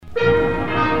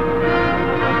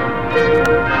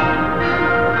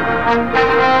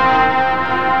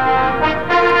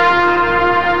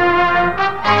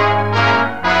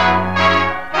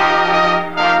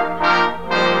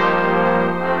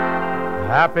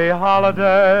Happy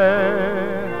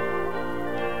holiday,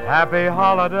 happy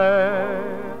holiday,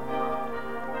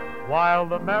 while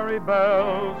the merry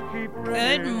bells keep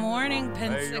ringing. Good morning,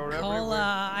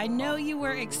 Pensacola. I know you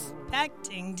were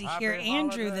expecting to hear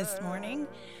Andrew this morning,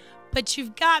 but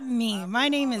you've got me. My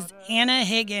name is Anna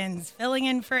Higgins, filling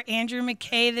in for Andrew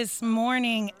McKay this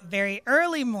morning, very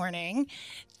early morning.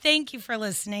 Thank you for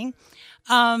listening.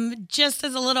 Just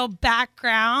as a little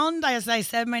background, as I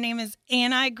said, my name is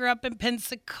Anna. I grew up in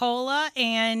Pensacola,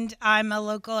 and I'm a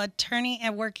local attorney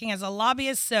and working as a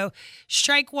lobbyist. So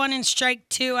strike one and strike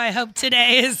two. I hope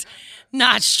today is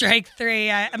not strike three.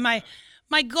 My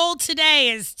goal today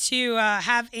is to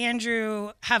have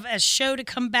Andrew have a show to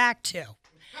come back to.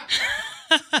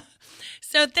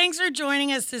 So thanks for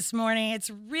joining us this morning. It's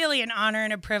really an honor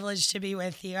and a privilege to be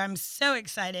with you. I'm so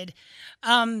excited.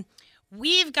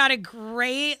 We've got a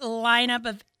great lineup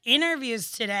of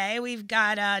interviews today. We've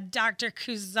got Dr.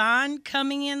 Kuzan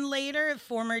coming in later,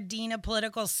 former Dean of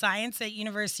Political Science at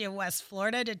University of West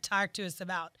Florida, to talk to us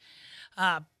about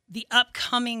the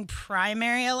upcoming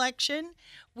primary election.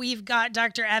 We've got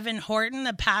Dr. Evan Horton,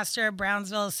 the pastor of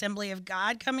Brownsville Assembly of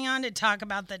God, coming on to talk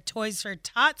about the Toys for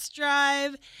Tots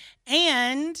drive,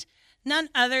 and none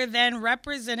other than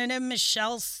Representative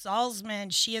Michelle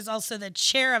Salzman. She is also the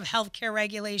chair of healthcare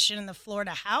regulation in the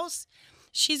Florida House.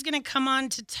 She's going to come on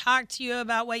to talk to you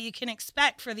about what you can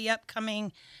expect for the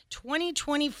upcoming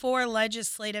 2024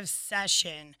 legislative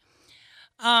session.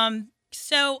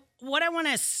 So what I want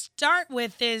to start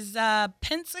with is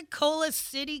Pensacola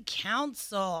City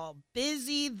Council.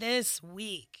 Busy this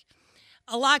week.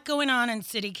 A lot going on in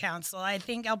City Council. I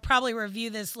think I'll probably review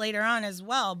this later on as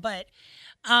well, but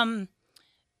the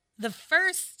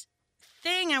first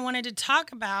thing I wanted to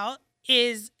talk about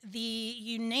is the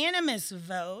unanimous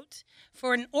vote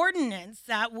for an ordinance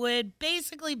that would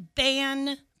basically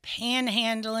ban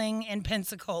panhandling in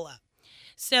Pensacola.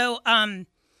 So I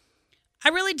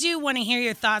really do want to hear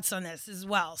your thoughts on this as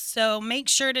well. So make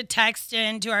sure to text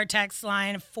in to our text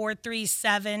line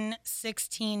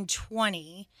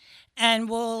 437-1620, and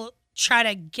we'll try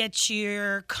to get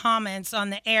your comments on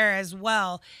the air as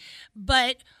well.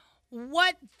 But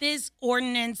what this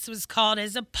ordinance was called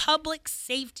is a public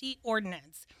safety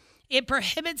ordinance. It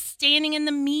prohibits standing in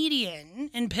the median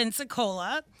in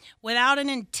Pensacola without an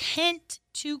intent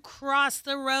to cross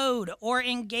the road or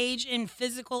engage in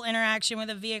physical interaction with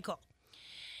a vehicle.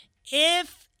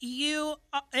 If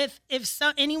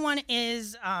anyone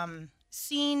is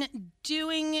seen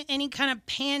doing any kind of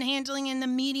panhandling in the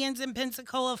medians in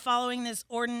Pensacola following this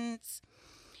ordinance,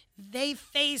 they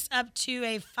face up to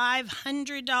a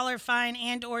 $500 fine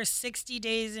and or 60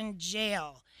 days in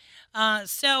jail.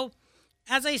 So,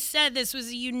 as I said, this was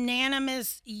a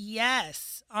unanimous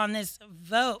yes on this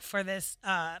vote for this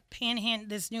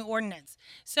this new ordinance.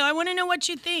 So I want to know what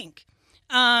you think.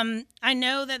 I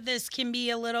know that this can be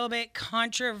a little bit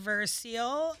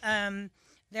controversial.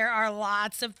 There are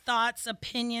lots of thoughts,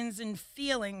 opinions, and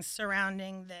feelings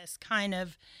surrounding this kind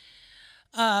of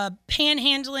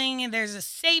panhandling. And there's a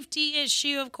safety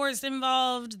issue, of course,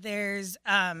 involved. There's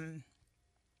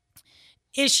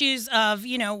issues of,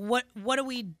 what do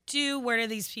we do? Where do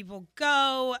these people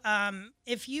go?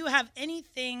 If you have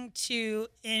anything to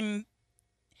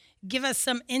give us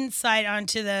some insight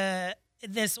onto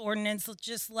this ordinance,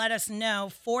 just let us know.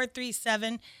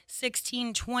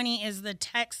 437-1620 is the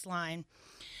text line.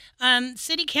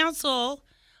 City Council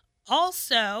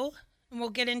also, and we'll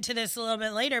get into this a little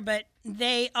bit later, but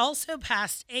they also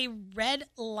passed a red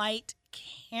light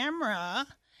camera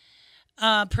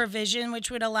provision,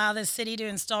 which would allow the city to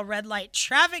install red light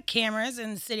traffic cameras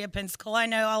in the city of Pensacola. I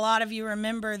know a lot of you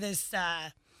remember this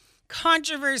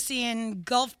controversy in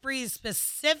Gulf Breeze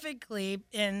specifically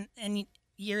in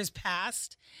years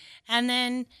past. And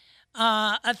then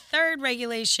a third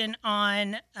regulation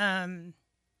on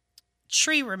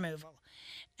tree removal.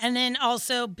 And then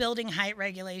also building height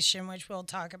regulation, which we'll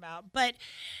talk about. But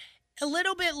a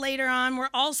little bit later on, we're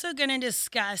also going to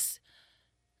discuss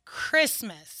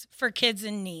Christmas for kids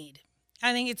in need.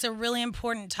 I think it's a really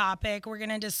important topic. We're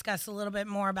going to discuss a little bit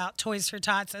more about Toys for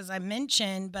Tots, as I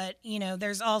mentioned. But,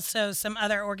 there's also some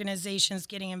other organizations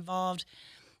getting involved,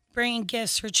 bringing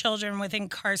gifts for children with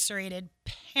incarcerated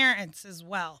parents as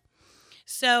well.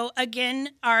 So, again,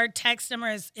 our text number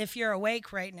is, if you're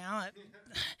awake right now,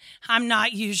 I'm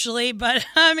not usually, but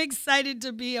I'm excited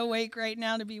to be awake right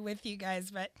now to be with you guys,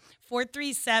 but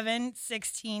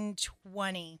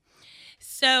 437-1620.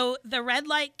 So the red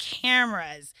light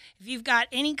cameras, if you've got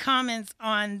any comments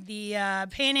on the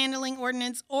panhandling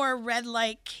ordinance or red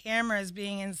light cameras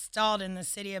being installed in the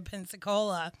city of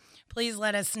Pensacola, please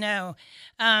let us know.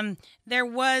 There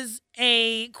was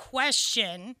a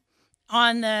question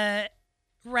on the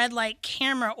red light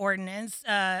camera ordinance.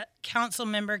 Council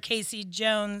member Casey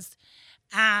Jones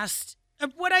asked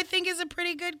what I think is a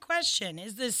pretty good question.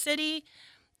 Is the city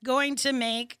going to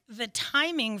make the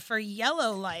timing for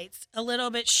yellow lights a little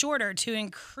bit shorter to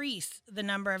increase the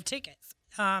number of tickets?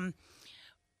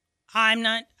 I'm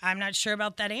not sure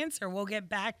about that answer. We'll get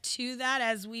back to that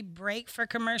as we break for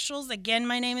commercials. Again,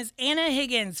 my name is Anna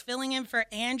Higgins, filling in for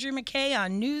Andrew McKay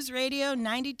on News Radio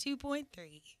 92.3.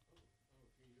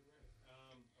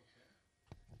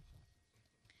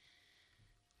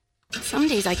 Some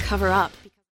days I cover up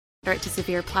to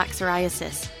severe plaque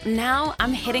psoriasis. Now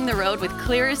I'm hitting the road with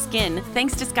clearer skin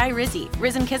thanks to Skyrizi,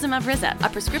 Risankizumab Riza, a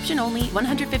prescription-only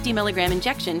 150 milligram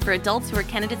injection for adults who are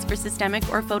candidates for systemic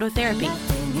or phototherapy.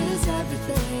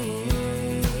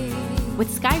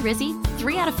 With Skyrizi,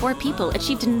 3 out of 4 people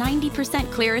achieved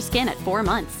 90% clearer skin at 4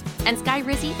 months. And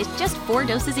Skyrizi is just 4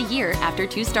 doses a year after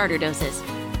 2 starter doses.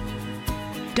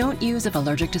 Don't use if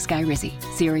allergic to Skyrizi.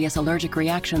 Serious allergic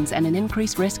reactions and an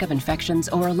increased risk of infections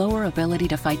or a lower ability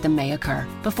to fight them may occur.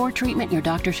 Before treatment, your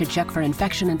doctor should check for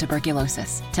infection and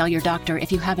tuberculosis. Tell your doctor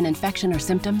if you have an infection or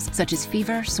symptoms such as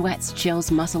fever, sweats, chills,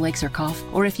 muscle aches, or cough,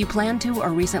 or if you plan to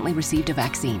or recently received a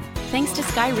vaccine. Thanks to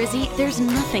Skyrizi, there's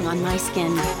nothing on my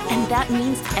skin, and that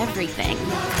means everything.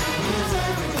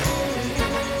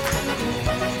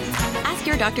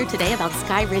 Your doctor today about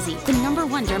Skyrizi, the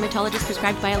 #1 dermatologist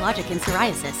prescribed biologic in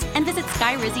psoriasis, and visit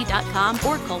skyrizi.com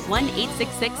or call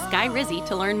 1-866-SKYRIZI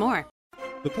to learn more.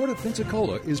 The Port of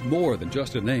Pensacola is more than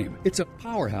just a name. It's a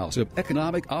powerhouse of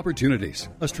economic opportunities,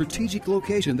 a strategic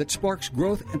location that sparks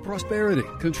growth and prosperity,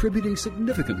 contributing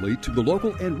significantly to the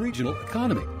local and regional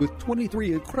economy, with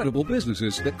 23 incredible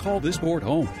businesses that call this port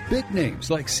home. Big names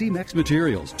like CMEX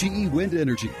Materials, GE Wind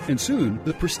Energy, and soon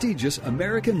the prestigious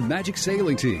American Magic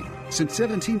Sailing Team. Since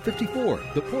 1754,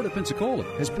 the Port of Pensacola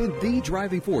has been the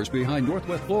driving force behind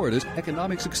Northwest Florida's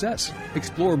economic success.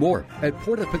 Explore more at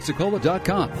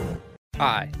portofpensacola.com.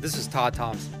 Hi, this is Todd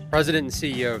Thompson, President and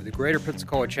CEO of the Greater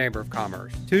Pensacola Chamber of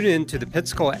Commerce. Tune in to the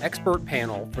Pensacola Expert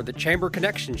Panel for the Chamber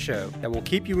Connection Show that will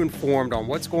keep you informed on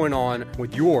what's going on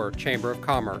with your Chamber of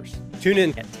Commerce. Tune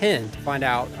in at 10 to find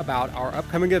out about our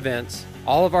upcoming events,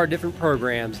 all of our different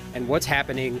programs, and what's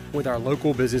happening with our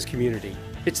local business community.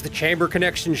 It's the Chamber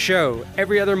Connection Show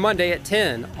every other Monday at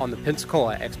 10 on the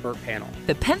Pensacola Expert Panel.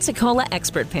 The Pensacola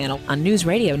Expert Panel on News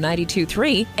Radio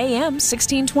 92.3 AM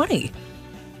 1620.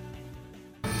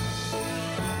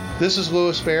 This is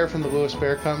Louis Bear from the Louis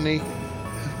Bear Company,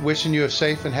 wishing you a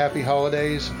safe and happy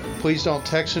holidays. Please don't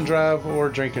text and drive or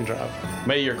drink and drive.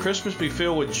 May your Christmas be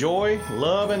filled with joy,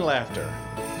 love, and laughter.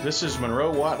 This is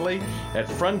Monroe Watley at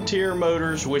Frontier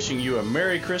Motors wishing you a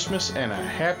Merry Christmas and a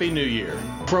Happy New Year.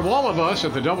 From all of us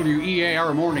at the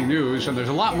WEAR Morning News, and there's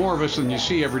a lot more of us than you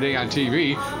see every day on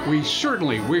TV, we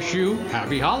certainly wish you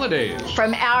happy holidays.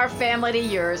 From our family to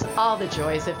yours, all the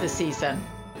joys of the season.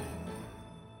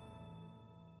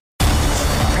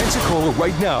 Pensacola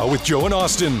right now with Joe and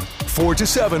Austin. 4 to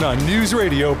 7 on News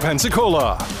Radio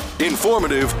Pensacola.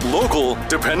 Informative, local,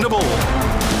 dependable.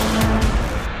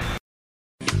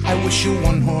 I wish a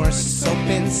one-horse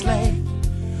open sleigh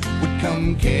would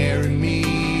come carry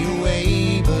me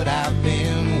away, but I've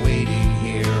been waiting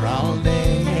here all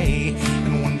day,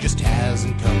 and one just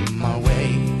hasn't come my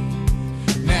way.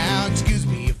 Now, excuse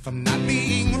me if I'm not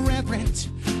being reverent,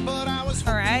 but I was...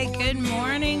 All right, good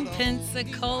morning,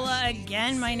 Pensacola.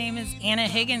 Again, my name is Anna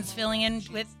Higgins, filling in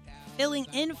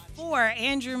for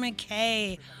Andrew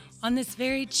McKay on this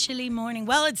very chilly morning.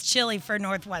 Well, it's chilly for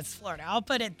Northwest Florida. I'll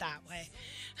put it that way.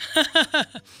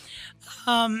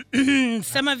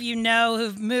 Some of you know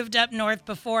who've moved up north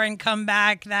before and come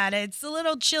back that it's a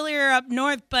little chillier up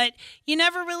north, but you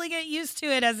never really get used to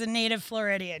it as a native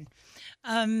Floridian.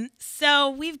 So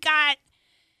we've got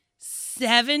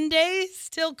 7 days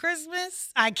till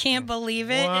Christmas. I can't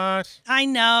believe it. What? I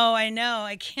know.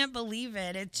 I can't believe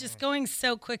it. It's just going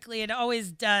so quickly. It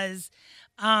always does.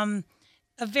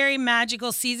 A very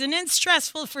magical season and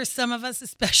stressful for some of us,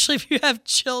 especially if you have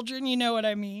children. You know what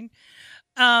I mean?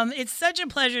 It's such a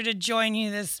pleasure to join you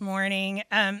this morning.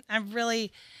 I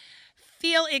really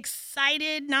feel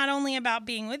excited not only about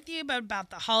being with you, but about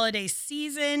the holiday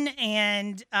season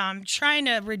and trying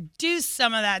to reduce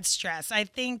some of that stress. I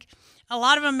think a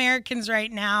lot of Americans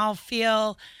right now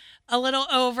feel a little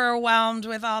overwhelmed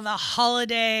with all the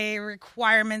holiday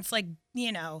requirements, like,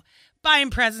 buying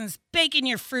presents, baking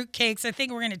your fruitcakes. I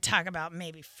think we're going to talk about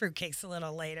maybe fruitcakes a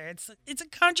little later. It's a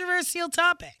controversial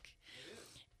topic.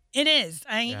 It is.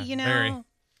 Very. You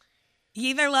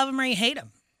either love them or you hate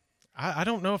them. I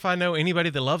don't know if I know anybody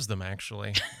that loves them,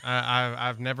 actually.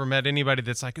 I've never met anybody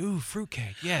that's like, ooh,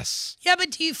 fruitcake, yes. Yeah,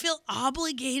 but do you feel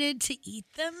obligated to eat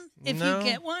them if you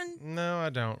get one? No, I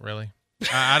don't really.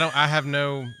 I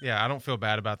don't feel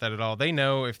bad about that at all. They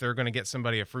know if they're going to get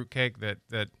somebody a fruitcake that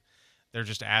they're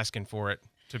just asking for it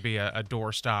to be a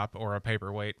doorstop or a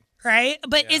paperweight. Right?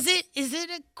 But is it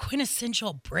a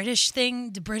quintessential British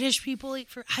thing? Do British people eat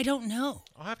fruit? I don't know.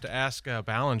 I'll have to ask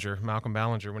Malcolm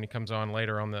Ballinger, when he comes on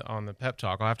later on the pep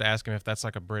talk. I'll have to ask him if that's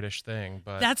like a British thing.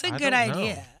 But that's a good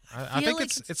idea. I think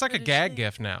it's like a gag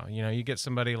gift now. You know, you get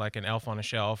somebody like an elf on a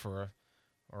shelf or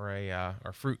a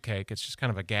fruitcake. It's just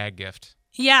kind of a gag gift.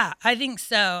 Yeah, I think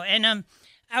so. And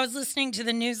I was listening to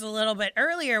the news a little bit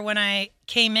earlier when I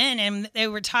came in, and they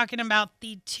were talking about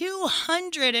the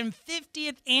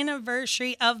 250th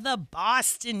anniversary of the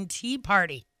Boston Tea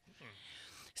Party.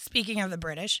 Speaking of the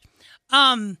British.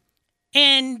 And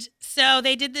so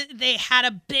they had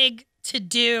a big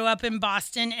to-do up in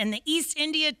Boston, and the East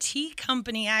India Tea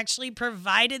Company actually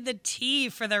provided the tea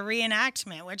for the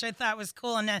reenactment, which I thought was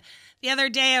cool. And the other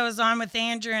day I was on with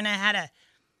Andrew, and I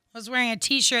was wearing a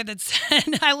T-shirt that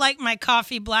said, I like my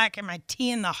coffee black and my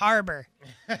tea in the harbor.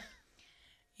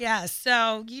 Yeah,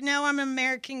 so I'm an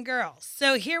American girl.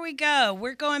 So here we go.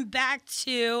 We're going back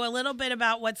to a little bit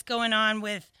about what's going on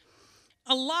with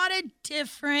a lot of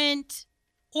different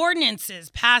ordinances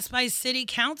passed by City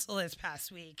Council this past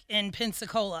week in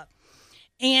Pensacola.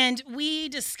 And we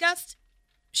discussed,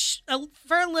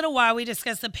 for a little while, the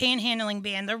panhandling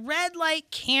ban, the red light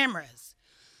cameras.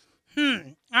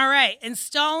 All right.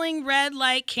 Installing red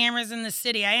light cameras in the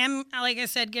city. I am, like I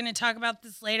said, going to talk about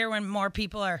this later when more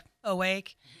people are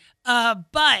awake.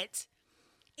 But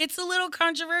it's a little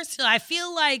controversial. I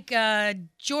feel like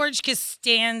George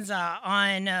Costanza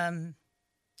on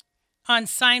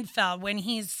Seinfeld when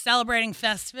he's celebrating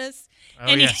Festivus. Oh,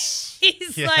 and yes.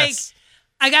 He's like,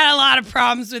 I got a lot of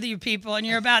problems with you people, and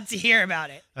you're about to hear about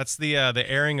it. That's the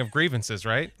airing of grievances,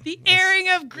 right? Airing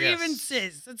of grievances.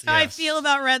 Yes. That's how I feel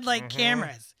about red light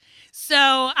cameras. So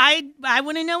I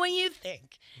want to know what you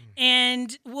think,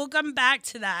 and we'll come back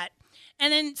to that.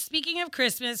 And then speaking of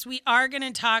Christmas, we are going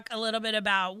to talk a little bit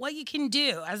about what you can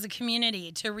do as a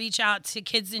community to reach out to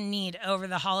kids in need over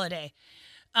the holiday.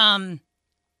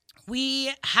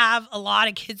 We have a lot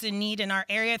of kids in need in our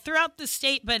area throughout the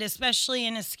state, but especially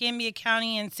in Escambia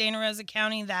County and Santa Rosa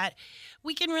County, that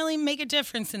we can really make a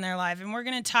difference in their life. And we're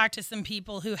going to talk to some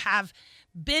people who have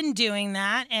been doing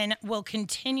that and will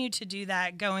continue to do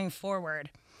that going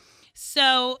forward.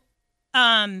 So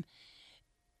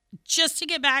just to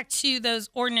get back to those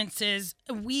ordinances,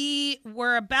 we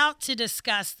were about to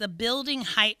discuss the building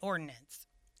height ordinance.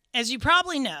 As you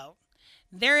probably know,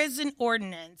 there is an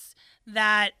ordinance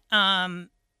that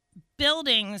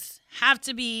buildings have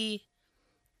to be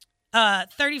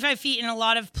 35 feet in a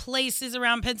lot of places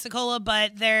around Pensacola,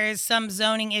 but there's some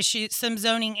zoning issues, some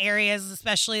zoning areas,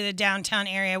 especially the downtown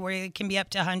area, where it can be up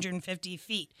to 150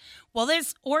 feet. Well,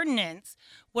 this ordinance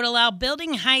would allow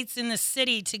building heights in the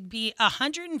city to be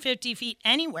 150 feet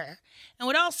anywhere, and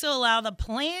would also allow the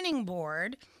planning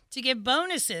board to give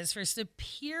bonuses for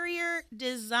superior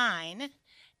design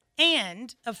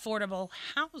and affordable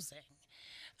housing.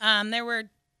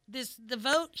 The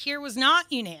vote here was not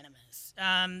unanimous.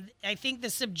 I think the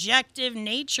subjective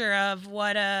nature of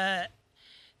what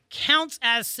counts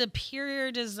as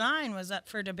superior design was up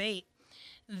for debate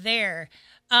there.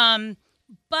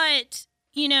 But,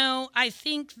 I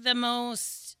think the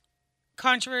most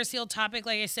controversial topic,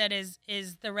 like I said, is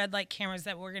the red light cameras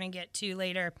that we're going to get to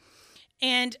later.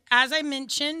 And as I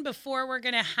mentioned before, we're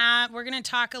going to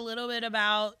talk a little bit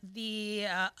about the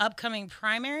upcoming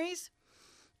primaries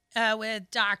with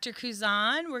Dr.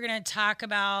 Kuzan. We're going to talk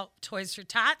about Toys for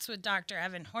Tots with Dr.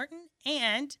 Evan Horton,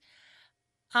 and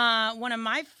one of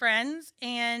my friends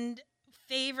and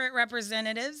favorite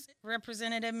representatives,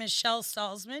 Representative Michelle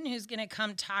Salzman, who's going to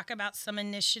come talk about some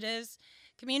initiatives,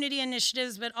 community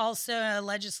initiatives, but also a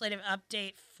legislative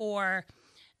update for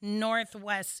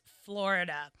Northwest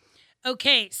Florida.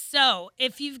 Okay, so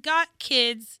if you've got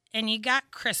kids and you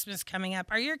got Christmas coming up,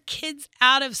 are your kids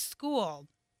out of school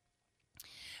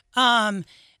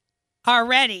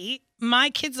already?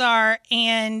 My kids are,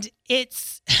 and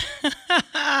it's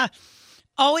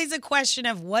always a question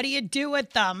of what do you do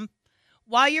with them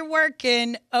while you're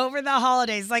working over the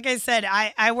holidays. Like I said,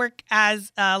 I work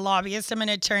as a lobbyist. I'm an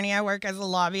attorney. I work as a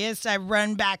lobbyist. I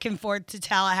run back and forth to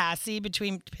Tallahassee,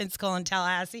 between Pensacola and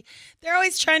Tallahassee. They're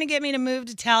always trying to get me to move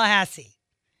to Tallahassee.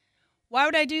 Why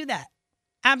would I do that?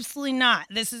 Absolutely not.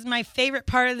 This is my favorite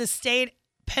part of the state,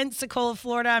 Pensacola,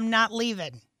 Florida. I'm not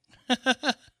leaving.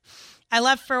 I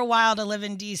left for a while to live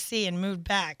in D.C. and moved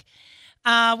back.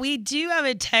 We do have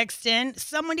a text in.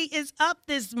 Somebody is up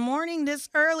this morning, this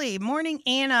early. Morning,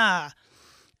 Anna.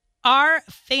 Our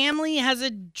family has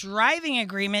a driving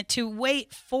agreement to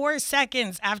wait 4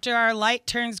 seconds after our light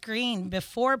turns green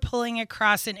before pulling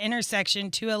across an intersection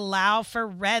to allow for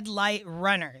red light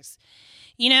runners.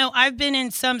 You know, I've been in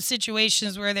some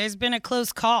situations where there's been a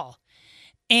close call,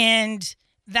 and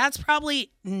that's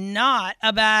probably not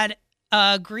a bad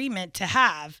agreement to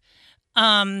have.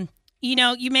 You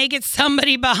know, you may get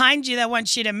somebody behind you that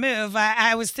wants you to move.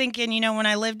 I was thinking, you know, when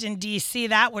I lived in D.C.,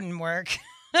 that wouldn't work.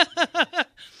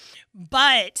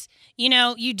 But, you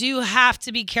know, you do have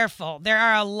to be careful. There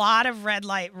are a lot of red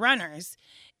light runners,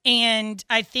 and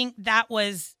I think that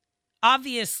was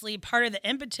obviously part of the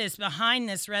impetus behind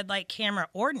this red light camera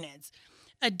ordinance.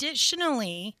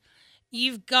 Additionally,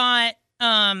 you've got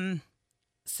some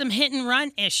hit and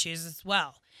run issues as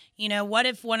well. You know, what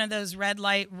if one of those red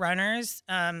light runners,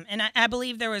 and I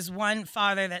believe there was one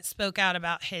father that spoke out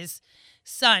about his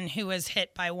son who was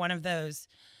hit by one of those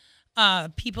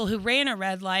people who ran a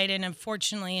red light, and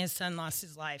unfortunately his son lost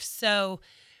his life. So,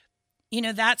 you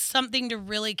know, that's something to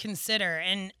really consider.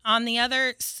 And on the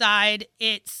other side,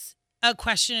 it's a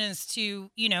question as to,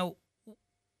 you know,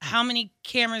 how many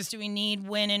cameras do we need,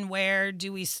 when and where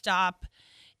do we stop?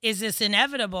 Is this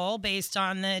inevitable based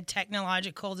on the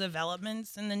technological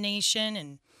developments in the nation?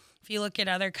 And if you look at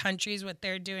other countries, what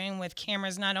they're doing with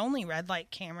cameras, not only red light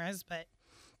cameras, but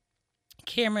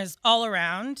cameras all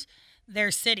around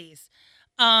their cities.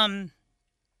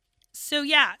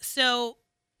 So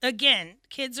again,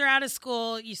 kids are out of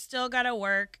school. You still got to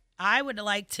work. I would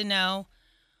like to know,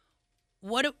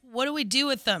 what do we do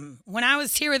with them? When I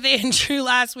was here with Andrew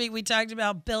last week, we talked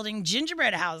about building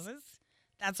gingerbread houses.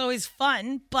 That's always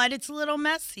fun, but it's a little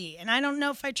messy. And I don't know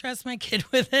if I trust my kid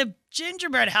with a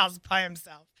gingerbread house by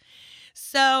himself.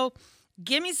 So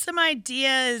give me some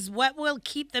ideas. What will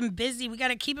keep them busy? We got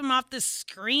to keep them off the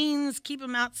screens, keep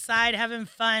them outside having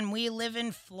fun. We live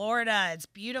in Florida. It's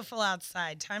beautiful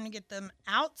outside. Time to get them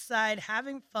outside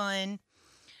having fun,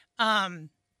 and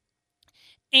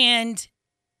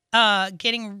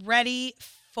getting ready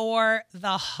for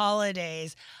the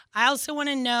holidays. I also want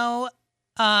to know,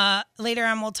 later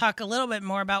on we'll talk a little bit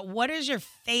more about what is your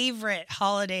favorite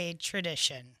holiday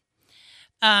tradition?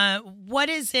 What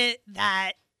is it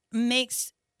that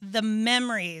makes the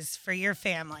memories for your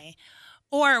family?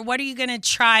 Or what are you going to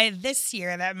try this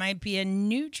year that might be a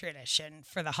new tradition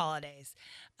for the holidays?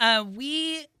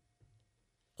 We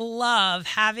love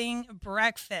having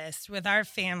breakfast with our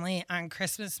family on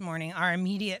Christmas morning, our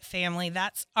immediate family.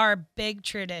 That's our big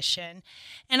tradition.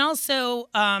 And also,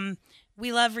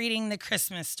 we love reading the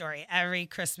Christmas story every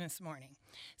Christmas morning.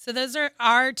 So those are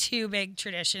our two big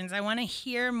traditions. I want to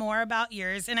hear more about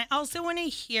yours. And I also want to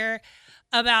hear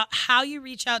about how you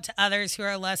reach out to others who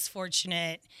are less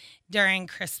fortunate during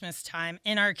Christmas time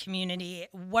in our community.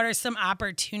 What are some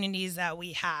opportunities that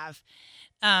we have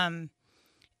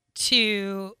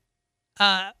to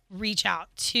reach out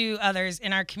to others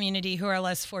in our community who are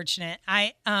less fortunate?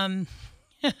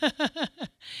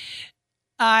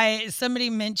 Somebody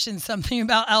mentioned something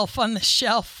about Elf on the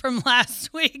Shelf from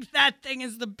last week. That thing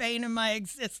is the bane of my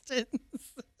existence.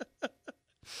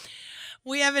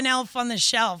 We have an elf on the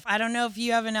shelf. I don't know if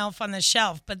you have an elf on the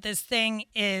shelf, but this thing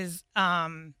is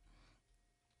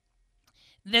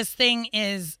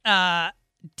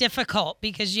difficult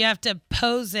because you have to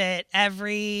pose it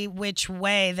every which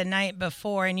way the night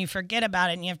before, and you forget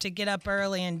about it, and you have to get up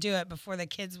early and do it before the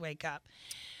kids wake up.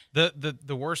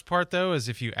 The worst part, though, is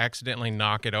if you accidentally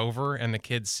knock it over and the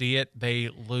kids see it, they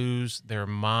lose their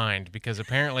mind, because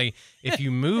apparently if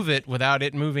you move it without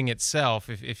it moving itself,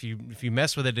 if you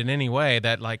mess with it in any way,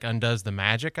 that like undoes the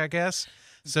magic, I guess.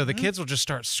 So the kids will just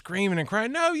start screaming and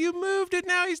crying, "No, you moved it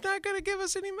now. He's not going to give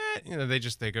us any magic." You know, they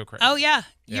go crazy. Oh, yeah.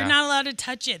 You're not allowed to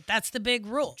touch it. That's the big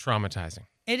rule. Traumatizing.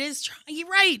 It is. You're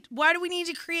right. Why do we need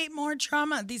to create more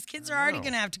trauma? These kids are already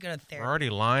going to have to go to therapy. We're already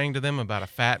lying to them about a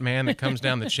fat man that comes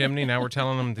down the chimney. Now we're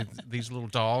telling them that these little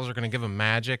dolls are going to give them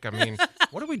magic. I mean,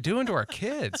 what are we doing to our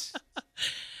kids?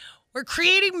 We're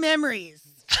creating memories.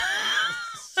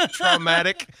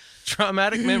 Traumatic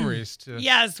memories to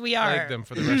yes, we are. plague them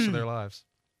for the rest of their lives.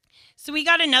 So we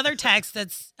got another text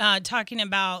that's talking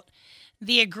about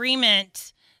the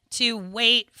agreement to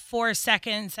wait 4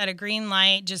 seconds at a green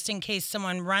light just in case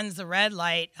someone runs the red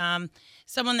light.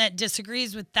 Someone that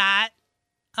disagrees with that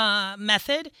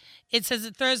method, it says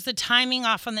it throws the timing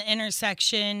off on the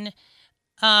intersection,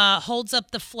 holds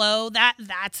up the flow.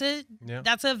 That's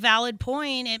a valid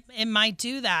point. It might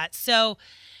do that. So,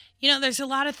 you know, there's a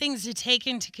lot of things to take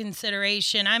into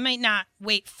consideration. I might not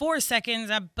wait 4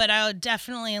 seconds, but I'll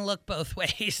definitely look both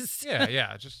ways. Yeah.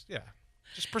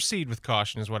 Just proceed with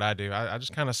caution is what I do. I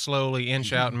just kind of slowly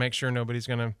inch out and make sure nobody's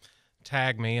going to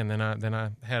tag me, and then I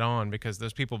head on, because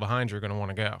those people behind you are going to want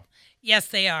to go. Yes,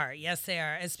 they are. Yes, they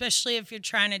are. Especially if you're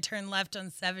trying to turn left on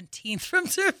 17th from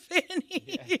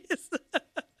Tiffany's.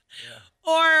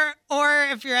 Yeah. Or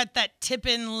if you're at that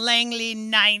Tippin-Langley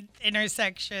 9th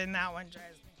intersection. That one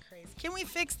drives me crazy. Can we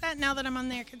fix that now that I'm on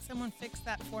there? Can someone fix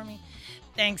that for me?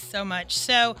 Thanks so much.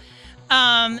 So,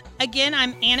 again,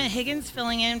 I'm Anna Higgins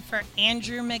filling in for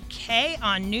Andrew McKay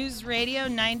on News Radio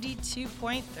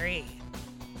 92.3.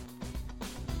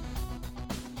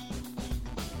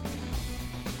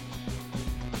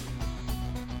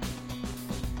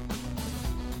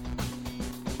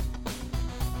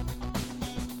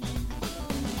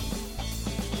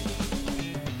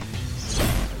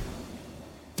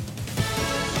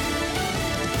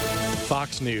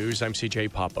 Fox News, I'm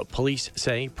CJ Papa. Police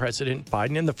say President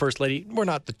Biden and the First Lady were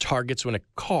not the targets when a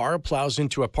car plows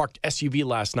into a parked SUV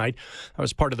last night. That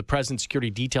was part of the president's security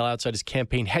detail outside his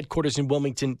campaign headquarters in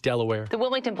Wilmington, Delaware. The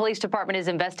Wilmington Police Department is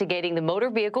investigating the motor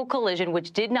vehicle collision,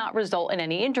 which did not result in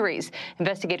any injuries.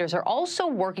 Investigators are also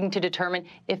working to determine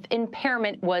if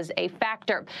impairment was a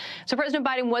factor. So President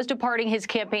Biden was departing his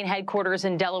campaign headquarters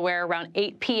in Delaware around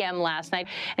 8 p.m. last night,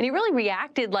 and he really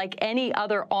reacted like any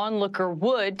other onlooker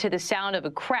would to the sound of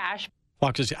a crash.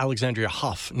 Fox's Alexandria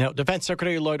Huff. Now, Defense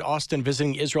Secretary Lloyd Austin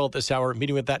visiting Israel at this hour,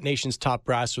 meeting with that nation's top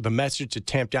brass with a message to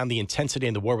tamp down the intensity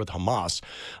in the war with Hamas.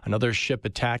 Another ship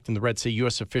attacked in the Red Sea.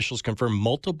 U.S. officials confirm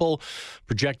multiple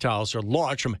projectiles are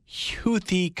launched from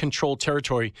Houthi-controlled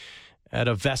territory at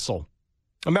a vessel.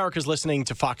 America's listening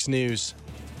to Fox News.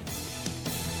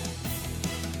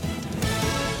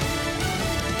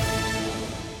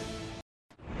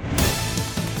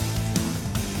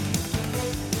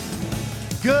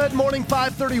 Good morning,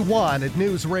 5:31 at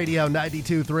News Radio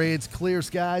 92.3. It's clear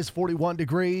skies, 41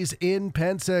 degrees in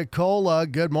Pensacola.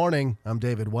 Good morning. I'm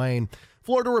David Wayne.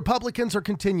 Florida Republicans are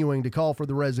continuing to call for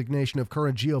the resignation of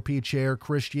current GOP chair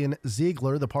Christian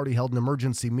Ziegler. The party held an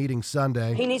emergency meeting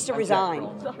Sunday. He needs to resign.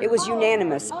 It was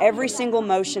unanimous. Every single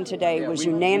motion today was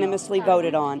unanimously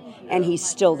voted on, and he's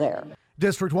still there.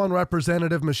 District 1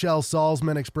 Representative Michelle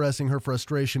Salzman expressing her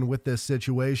frustration with this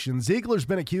situation. Ziegler's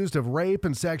been accused of rape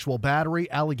and sexual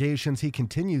battery, allegations he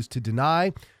continues to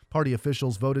deny. Party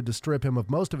officials voted to strip him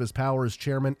of most of his power as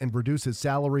chairman and reduce his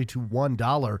salary to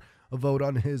 $1. A vote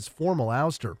on his formal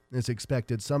ouster is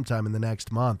expected sometime in the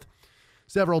next month.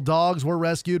 Several dogs were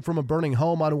rescued from a burning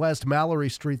home on West Mallory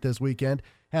Street this weekend.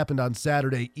 Happened on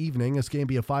Saturday evening.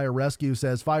 Escambia Fire Rescue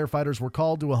says firefighters were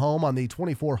called to a home on the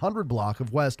 2400 block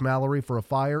of West Mallory for a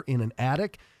fire in an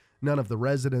attic. None of the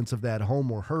residents of that home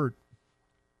were hurt.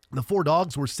 The 4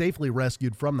 dogs were safely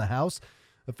rescued from the house.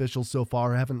 Officials so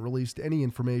far haven't released any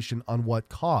information on what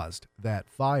caused that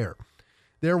fire.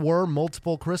 There were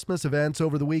multiple Christmas events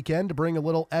over the weekend to bring a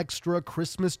little extra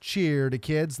Christmas cheer to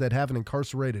kids that have an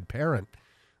incarcerated parent.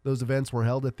 Those events were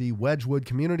held at the Wedgwood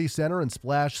Community Center and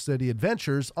Splash City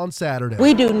Adventures on Saturday.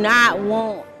 We do not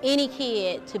want any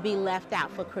kid to be left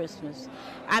out for Christmas.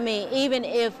 I mean, even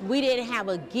if we didn't have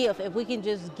a gift, if we can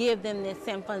just give them this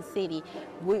San Fun City,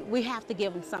 we have to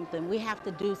give them something. We have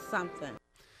to do something.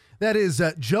 That is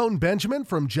Joan Benjamin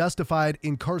from Justified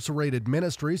Incarcerated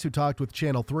Ministries, who talked with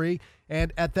Channel 3.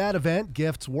 And at that event,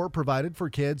 gifts were provided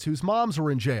for kids whose moms were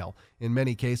in jail. In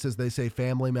many cases, they say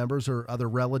family members or other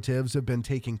relatives have been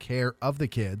taking care of the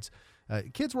kids.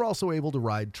 Kids were also able to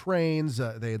ride trains.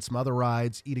 They had some other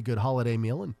rides, eat a good holiday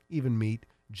meal, and even meet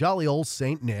jolly old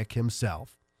St. Nick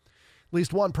himself. At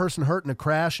least one person hurt in a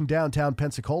crash in downtown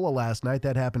Pensacola last night.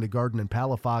 That happened at Garden and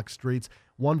Palafox Streets.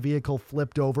 One vehicle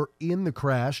flipped over in the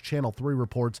crash. Channel 3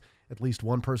 reports at least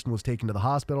one person was taken to the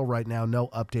hospital. Right now, no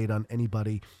update on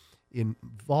anybody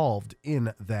involved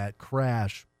in that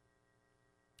crash.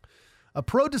 A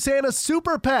pro-DeSantis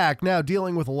super PAC now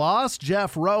dealing with loss.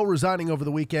 Jeff Rowe resigning over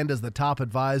the weekend as the top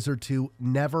advisor to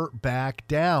Never Back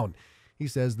Down. He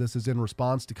says this is in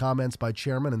response to comments by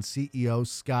Chairman and CEO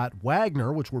Scott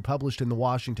Wagner, which were published in the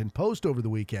Washington Post over the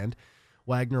weekend.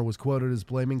 Wagner was quoted as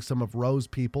blaming some of Rowe's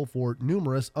people for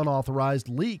numerous unauthorized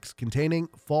leaks containing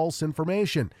false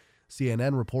information.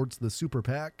 CNN reports the super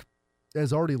PAC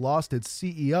has already lost its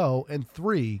CEO and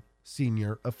 3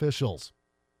 senior officials.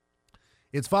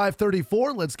 It's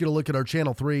 5:34. Let's get a look at our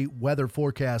Channel 3 weather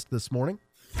forecast this morning.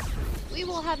 We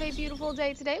will have a beautiful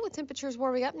day today with temperatures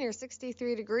warming up near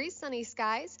 63 degrees, sunny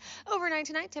skies. Overnight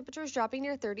tonight, temperatures dropping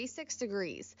near 36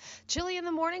 degrees. Chilly in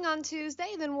the morning on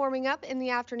Tuesday, then warming up in the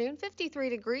afternoon, 53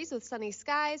 degrees with sunny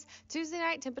skies. Tuesday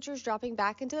night, temperatures dropping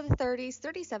back into the 30s,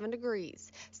 37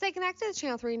 degrees. Stay connected to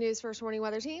Channel 3 News First Morning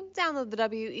Weather Team. Download the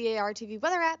WEAR TV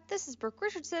weather app. This is Brooke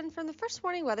Richardson from the First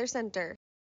Morning Weather Center.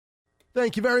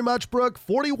 Thank you very much, Brooke.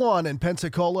 41 in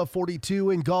Pensacola, 42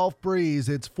 in Gulf Breeze.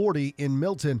 It's 40 in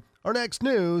Milton. Our next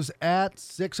news at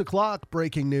 6 o'clock.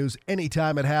 Breaking news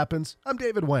anytime it happens. I'm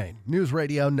David Wayne, News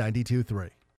Radio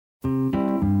 92.3.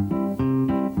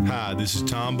 Hi, this is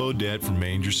Tom Bodette from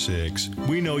Manger 6.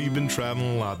 We know you've been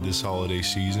traveling a lot this holiday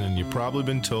season and you've probably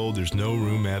been told there's no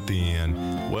room at the inn.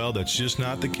 Well, that's just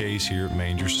not the case here at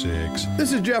Manger 6.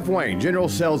 This is Jeff Wayne, General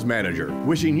Sales Manager,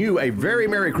 wishing you a very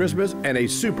Merry Christmas and a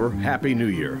super Happy New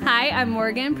Year. Hi, I'm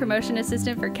Morgan, Promotion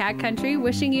Assistant for Cat Country,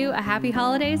 wishing you a Happy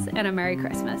Holidays and a Merry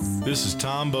Christmas. This is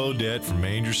Tom Bodette from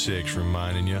Manger 6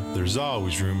 reminding you there's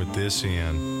always room at this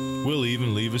inn. We'll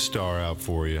even leave a star out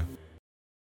for you.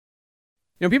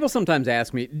 You know, people sometimes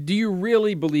ask me, do you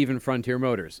really believe in Frontier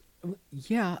Motors?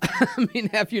 Yeah. I mean,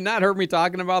 have you not heard me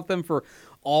talking about them for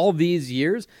all these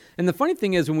years? And the funny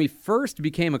thing is, when we first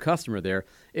became a customer there,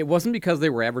 it wasn't because they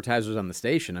were advertisers on the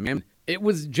station. I mean, it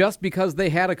was just because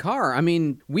they had a car. I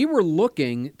mean, we were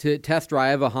looking to test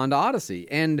drive a Honda Odyssey,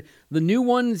 and the new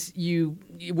ones, you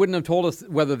wouldn't have told us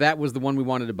whether that was the one we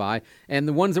wanted to buy. And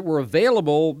the ones that were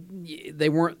available, they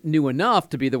weren't new enough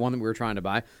to be the one that we were trying to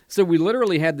buy. So we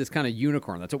literally had this kind of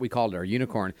unicorn. That's what we called it, our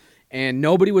unicorn. And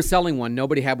nobody was selling one.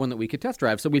 Nobody had one that we could test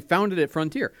drive. So we found it at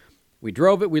Frontier. We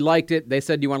drove it. We liked it. They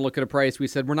said, do you want to look at a price? We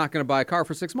said, we're not going to buy a car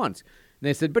for 6 months. And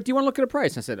they said, but do you want to look at a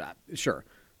price? I said, sure.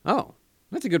 Oh,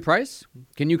 that's a good price.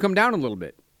 Can you come down a little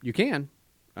bit? You can.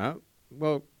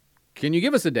 Well, can you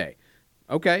give us a day?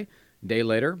 Okay. A day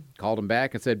later, called them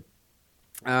back and said,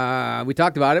 we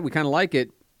talked about it. We kind of like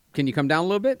it. Can you come down a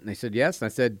little bit? And they said, yes. And I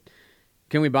said,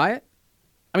 can we buy it?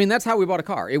 I mean, that's how we bought a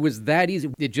car. It was that easy.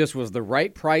 It just was the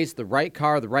right price, the right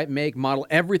car, the right make, model,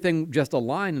 everything just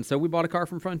aligned. And so we bought a car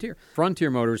from Frontier. Frontier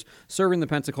Motors, serving the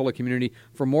Pensacola community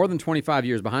for more than 25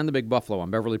 years behind the Big Buffalo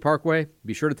on Beverly Parkway.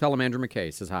 Be sure to tell them Andrew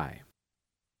McKay says hi.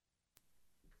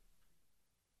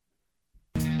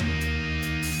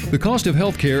 The cost of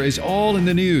health care is all in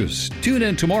the news. Tune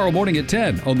in tomorrow morning at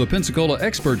 10 on the Pensacola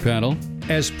Expert Panel,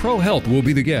 as ProHealth will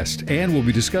be the guest, and we'll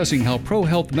be discussing how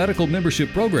ProHealth medical membership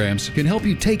programs can help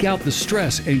you take out the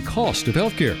stress and cost of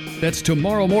health care. That's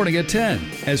tomorrow morning at 10,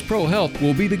 as ProHealth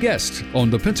will be the guest on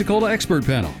the Pensacola Expert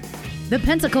Panel. The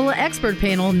Pensacola Expert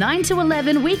Panel, 9 to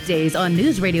 11 weekdays on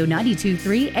News Radio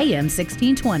 92.3 AM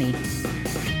 1620.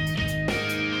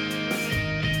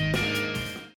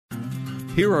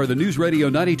 Here are the News Radio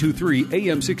 92.3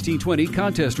 AM 1620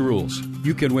 contest rules.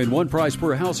 You can win one prize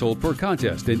per household per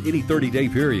contest in any 30-day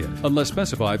period, unless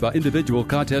specified by individual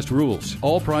contest rules.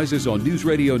 All prizes on News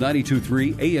Radio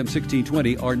 92.3 AM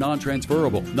 1620 are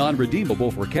non-transferable,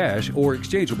 non-redeemable for cash, or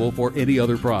exchangeable for any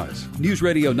other prize. News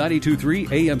Radio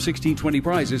 92.3 AM 1620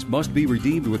 prizes must be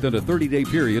redeemed within a 30-day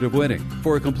period of winning.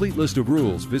 For a complete list of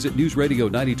rules, visit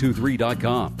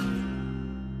newsradio923.com.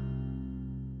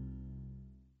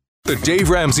 The Dave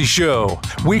Ramsey Show,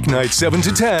 weeknight 7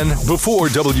 to 10 before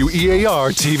WEAR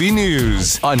TV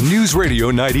News on News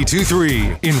Radio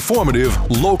 92.3. Informative,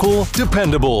 local,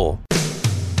 dependable.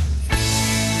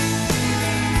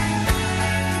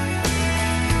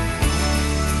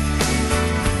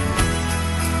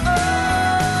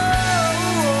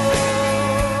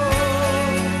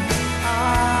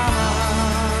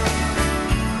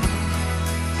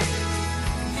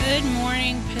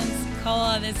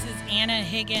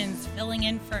 Higgins filling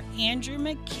in for Andrew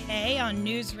McKay on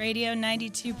News Radio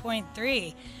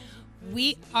 92.3.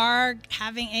 We are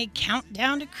having a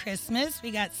countdown to Christmas. We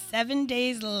got 7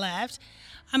 days left.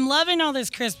 I'm loving all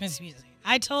this Christmas music.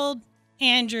 I told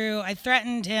Andrew, I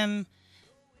threatened him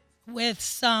with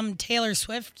some Taylor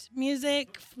Swift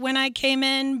music when I came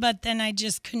in, but then I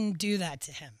just couldn't do that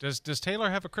to him. Does Taylor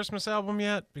have a Christmas album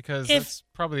yet? Because that's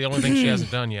probably the only thing she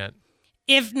hasn't done yet.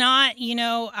 If not, you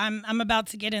know, I'm about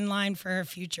to get in line for her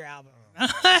future album.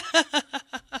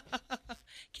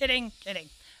 Kidding.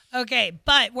 Okay,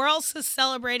 but we're also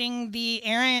celebrating the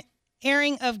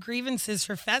airing of grievances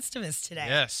for Festivus today.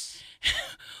 Yes.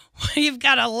 We've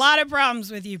got a lot of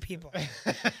problems with you people.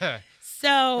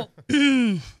 So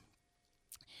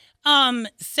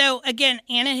again,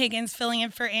 Anna Higgins filling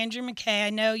in for Andrew McKay. I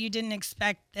know you didn't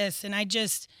expect this, and I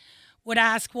just would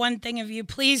ask one thing of you.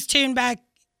 Please tune back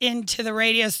into the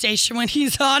radio station when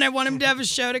he's on. I want him to have a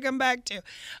show to come back to.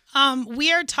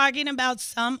 We are talking about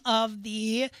some of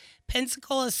the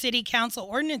Pensacola City Council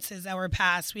ordinances that were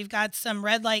passed. We've got some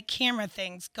red light camera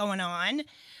things going on.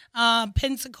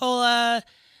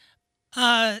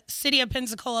 City of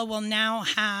Pensacola will now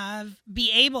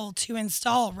be able to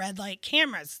install red light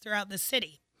cameras throughout the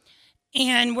city.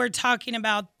 And we're talking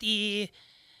about the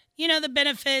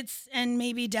benefits and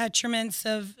maybe detriments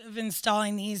of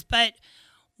installing these. But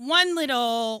one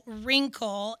little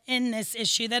wrinkle in this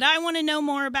issue that I want to know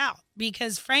more about,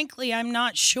 because frankly, I'm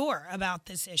not sure about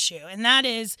this issue. And that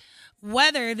is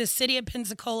whether the city of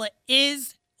Pensacola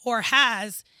is or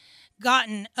has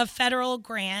gotten a federal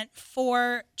grant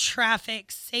for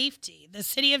traffic safety. The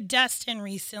city of Destin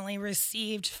recently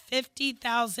received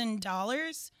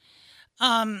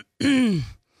 $50,000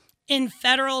 in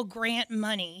federal grant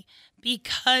money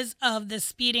because of the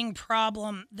speeding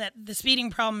problem, that the speeding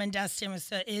problem in Destin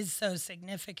is so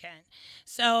significant.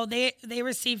 So they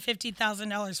received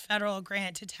 $50,000 federal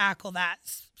grant to tackle that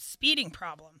speeding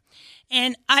problem.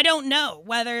 And I don't know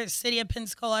whether the city of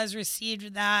Pensacola has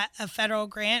received a federal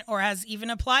grant or has even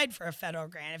applied for a federal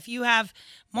grant. If you have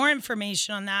more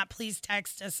information on that, please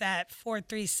text us at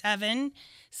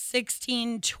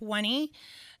 437-1620.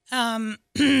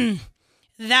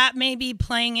 That may be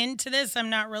playing into this.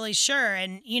 I'm not really sure.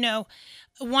 And,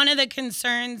 one of the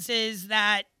concerns is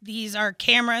that these are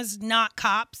cameras, not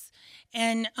cops.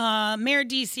 And Mayor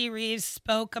D.C. Reeves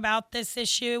spoke about this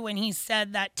issue when he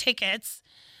said that tickets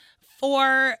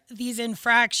for these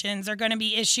infractions are going to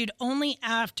be issued only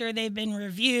after they've been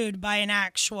reviewed by an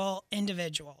actual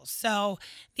individual. So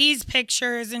these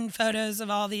pictures and photos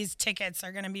of all these tickets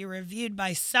are going to be reviewed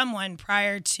by someone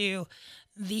prior to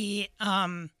the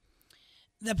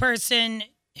person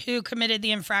who committed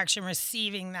the infraction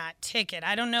receiving that ticket.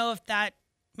 I don't know if that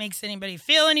makes anybody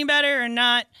feel any better or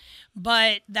not,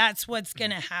 but that's what's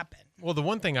going to happen. Well, the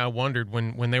one thing I wondered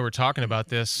when they were talking about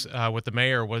this with the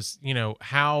mayor was,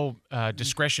 how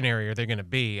discretionary are they going to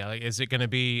be? Is it going to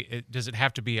be, does it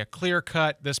have to be a clear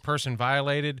cut, this person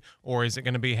violated, or is it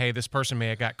going to be, hey, this person may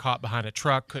have got caught behind a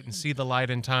truck, couldn't see the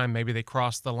light in time, maybe they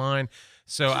crossed the line?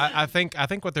 So I think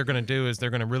what they're going to do is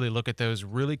they're going to really look at those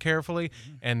really carefully,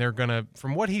 and they're going to,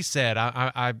 from what he said,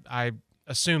 I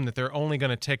assume that they're only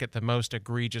going to ticket the most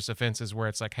egregious offenses where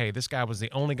it's like, hey, this guy was the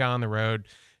only guy on the road.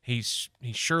 He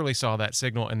surely saw that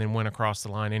signal and then went across the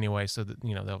line anyway, so that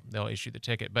they'll issue the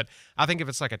ticket. But I think if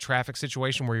it's like a traffic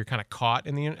situation where you're kind of caught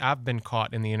I've been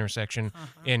caught in the intersection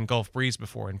in Gulf Breeze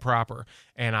before in Proper,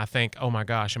 and I think, oh my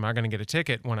gosh, am I going to get a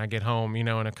ticket when I get home, in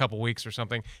a couple weeks or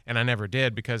something? And I never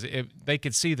did, because they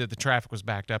could see that the traffic was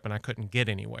backed up and I couldn't get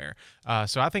anywhere.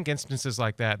 So I think instances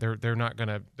like that, they're not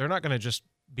gonna just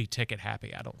be ticket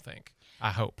happy. I don't think. I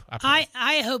hope.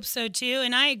 I hope so too,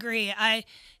 and I agree. I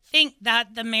think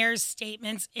that the mayor's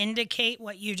statements indicate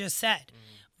what you just said,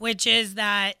 which is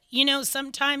that,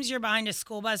 sometimes you're behind a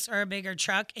school bus or a bigger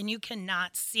truck and you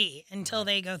cannot see until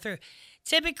they go through.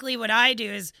 Typically what I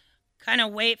do is kind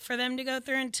of wait for them to go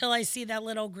through until I see that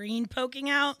little green poking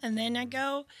out, and then I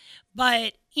go.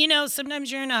 But, sometimes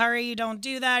you're in a hurry, you don't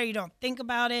do that, or you don't think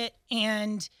about it,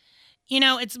 and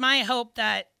it's my hope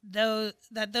that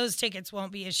those tickets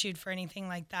won't be issued for anything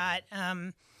like that.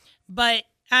 But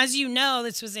as you know,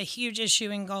 this was a huge issue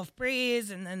in Gulf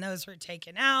Breeze, and then those were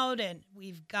taken out, and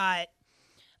we've got,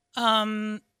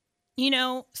 some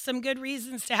good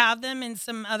reasons to have them and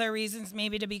some other reasons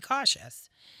maybe to be cautious.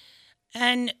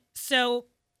 And so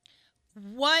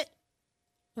what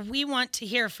we want to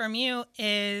hear from you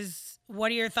is,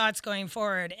 what are your thoughts going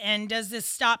forward? And does this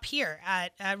stop here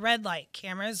at red light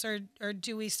cameras, or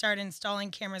do we start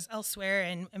installing cameras elsewhere?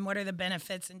 And what are the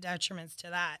benefits and detriments to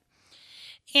that?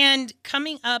 And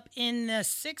coming up in the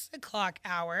 6 o'clock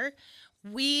hour,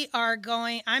 we are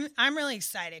going, I'm really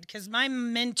excited because my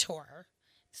mentor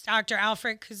is Dr.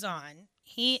 Alfred Kazan.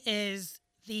 He is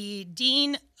the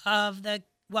dean of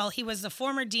he was the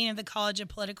former dean of the College of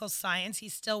Political Science.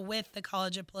 He's still with the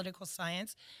College of Political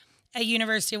Science at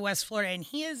University of West Florida, and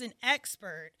he is an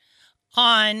expert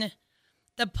on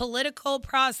the political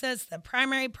process, the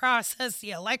primary process,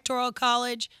 the electoral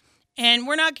college. And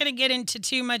we're not going to get into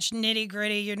too much nitty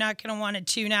gritty. You're not going to want to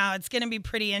tune out. It's going to be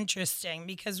pretty interesting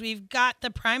because we've got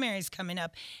the primaries coming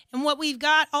up. And what we've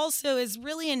got also is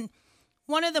really in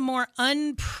one of the more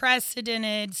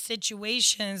unprecedented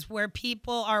situations where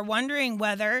people are wondering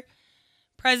whether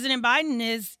President Biden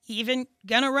is even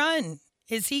going to run.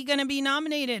 Is he going to be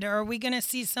nominated, or are we going to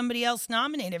see somebody else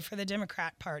nominated for the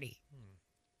Democrat Party?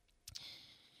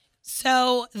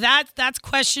 So that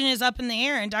question is up in the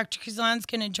air, and Dr. Kazan's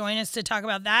going to join us to talk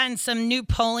about that. And some new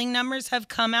polling numbers have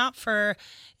come out for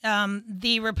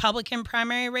the Republican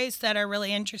primary race that are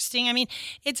really interesting. I mean,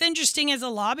 it's interesting as a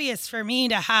lobbyist for me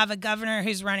to have a governor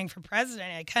who's running for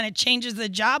president. It kind of changes the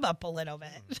job up a little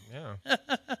bit. Yeah.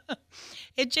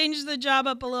 It changes the job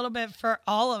up a little bit for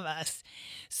all of us.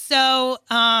 So,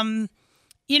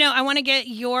 I want to get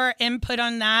your input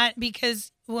on that,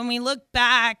 because when we look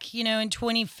back, in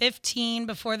 2015,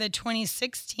 before the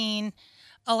 2016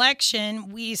 election,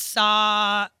 we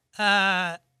saw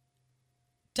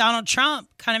Donald Trump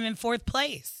kind of in fourth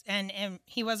place, and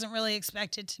he wasn't really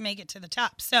expected to make it to the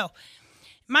top. So,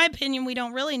 in my opinion, we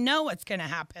don't really know what's going to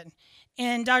happen.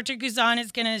 And Dr. Guzan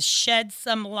is going to shed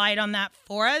some light on that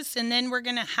for us. And then we're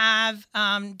going to have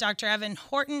Dr. Evan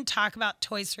Horton talk about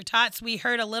Toys for Tots. We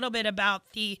heard a little bit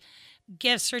about the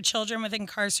gifts for children with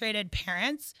incarcerated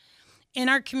parents in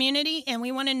our community. And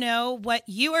we want to know what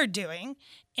you are doing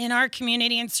in our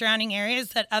community and surrounding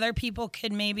areas that other people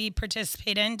could maybe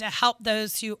participate in to help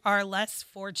those who are less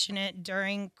fortunate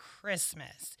during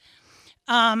Christmas.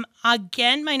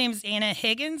 Again, my name is Anna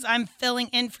Higgins. I'm filling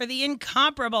in for the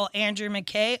incomparable Andrew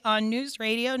McKay on News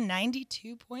Radio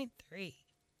 92.3.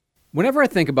 Whenever I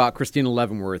think about Christina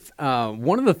Leavenworth,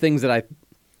 whenever I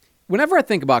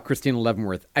think about Christina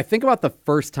Leavenworth, I think about the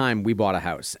first time we bought a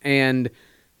house. And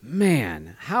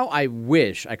man, how I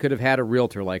wish I could have had a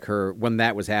realtor like her when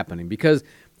that was happening, because,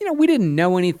 we didn't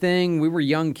know anything. We were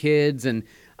young kids, and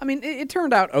it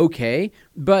turned out okay,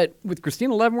 but with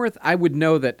Christina Leavenworth, I would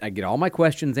know that I'd get all my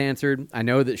questions answered. I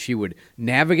know that she would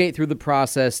navigate through the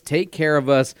process, take care of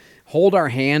us, hold our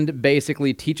hand,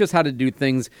 basically, teach us how to do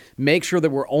things, make sure that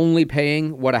we're only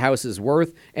paying what a house is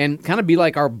worth, and kind of be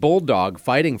like our bulldog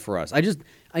fighting for us.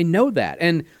 I know that,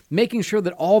 and making sure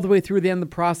that all the way through the end of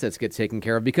the process gets taken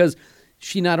care of, because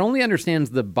she not only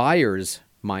understands the buyer's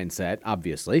mindset,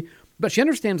 obviously, but she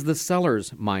understands the seller's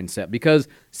mindset, because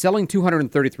selling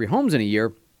 233 homes in a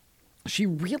year, she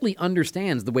really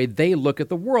understands the way they look at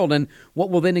the world and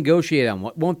what will they negotiate on,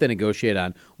 what won't they negotiate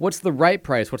on, what's the right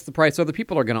price, what's the price other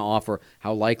people are going to offer,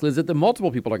 how likely is it that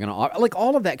multiple people are going to offer, like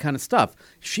all of that kind of stuff.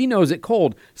 She knows it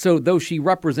cold, so though she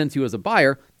represents you as a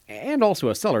buyer and also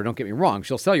a seller, don't get me wrong,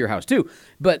 she'll sell your house too,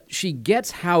 but she gets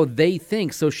how they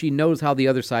think, so she knows how the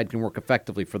other side can work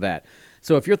effectively for that.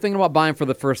 So if you're thinking about buying for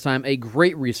the first time, a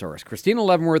great resource, Christina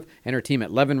Leavenworth and her team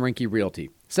at Levin Rinke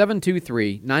Realty,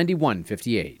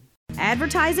 723-9158.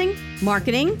 Advertising,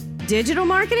 marketing, digital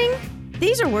marketing?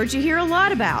 These are words you hear a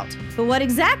lot about. But what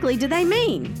exactly do they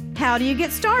mean? How do you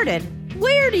get started?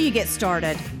 Where do you get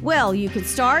started? Well, you can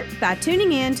start by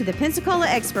tuning in to the Pensacola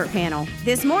Expert Panel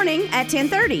this morning at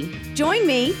 10:30. Join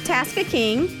me, Tasca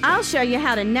King. I'll show you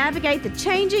how to navigate the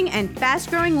changing and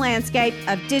fast-growing landscape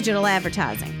of digital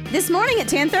advertising. This morning at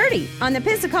 10:30 on the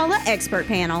Pensacola Expert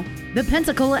Panel. The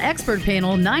Pensacola Expert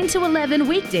Panel, 9 to 11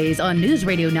 weekdays on News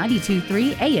Radio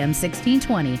 92.3 AM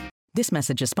 1620. This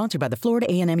message is sponsored by the Florida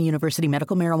A&M University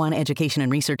Medical Marijuana Education and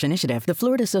Research Initiative, the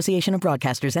Florida Association of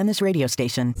Broadcasters, and this radio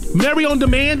station. Mary on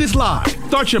Demand is live.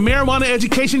 Start your marijuana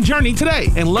education journey today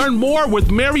and learn more with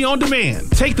Mary on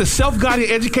Demand. Take the self-guided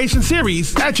education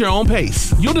series at your own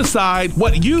pace. You'll decide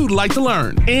what you'd like to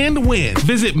learn and when.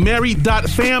 Visit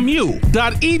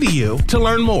mary.famu.edu to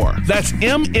learn more. That's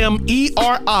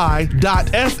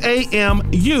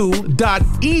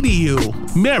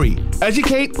mmeri.famu.edu. Mary,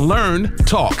 educate, learn,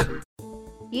 talk.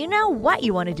 You know what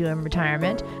you want to do in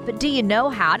retirement, but do you know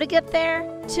how to get there?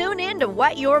 Tune in to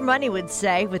What Your Money Would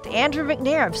Say with Andrew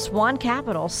McNair of Swan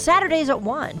Capital, Saturdays at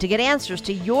 1 to get answers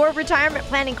to your retirement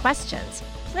planning questions.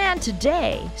 Plan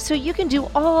today so you can do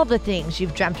all the things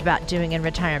you've dreamt about doing in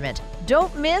retirement.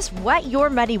 Don't miss What Your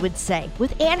Money Would Say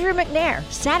with Andrew McNair,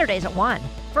 Saturdays at 1.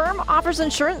 Firm offers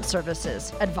insurance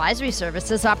services. Advisory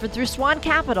services offered through Swan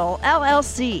Capital,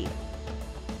 LLC.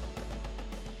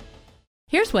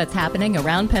 Here's what's happening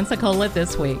around Pensacola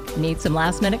this week. Need some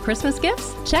last-minute Christmas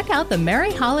gifts? Check out the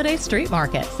Merry Holiday Street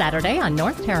Market, Saturday on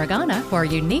North Tarragona, for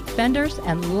unique vendors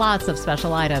and lots of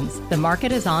special items. The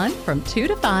market is on from 2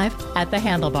 to 5 at the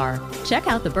Handlebar. Check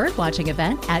out the birdwatching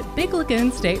event at Big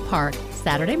Lagoon State Park,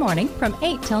 Saturday morning from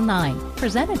 8 till 9,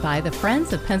 presented by the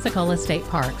Friends of Pensacola State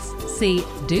Parks. See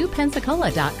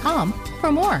dopensacola.com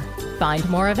for more. Find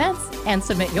more events and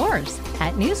submit yours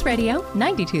at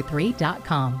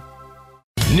newsradio923.com.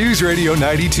 News Radio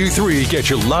 92.3 gets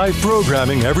your live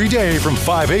programming every day from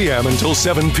 5 a.m. until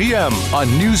 7 p.m. on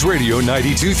News Radio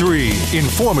 92.3.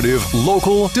 Informative,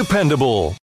 local,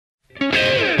 dependable.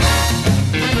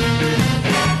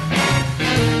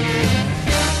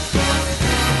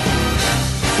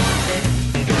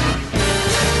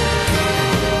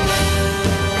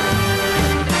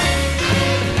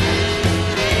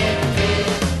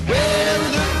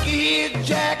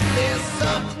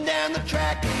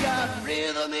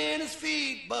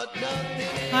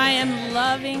 I am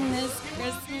loving this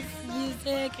Christmas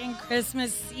music and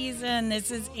Christmas season. This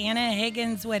is Anna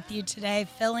Higgins with you today,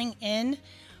 filling in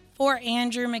for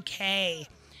Andrew McKay.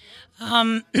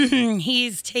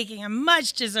 He's taking a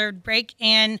much-deserved break,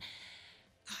 and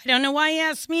I don't know why he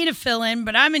asked me to fill in,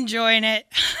 but I'm enjoying it.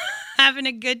 Having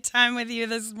a good time with you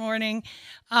this morning.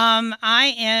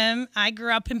 I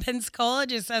grew up in Pensacola,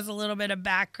 just as a little bit of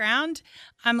background.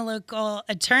 I'm a local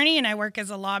attorney and I work as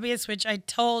a lobbyist, which I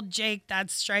told Jake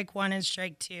that's strike 1 and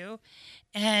strike 2.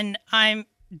 And I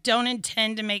don't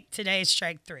intend to make today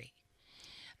strike 3.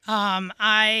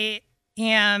 I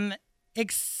am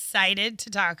excited to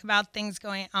talk about things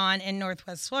going on in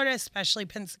Northwest Florida, especially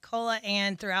Pensacola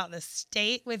and throughout the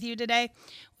state with you today.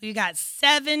 We got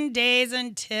 7 days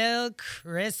until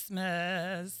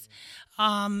Christmas.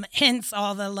 Hence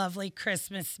all the lovely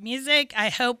Christmas music. I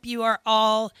hope you are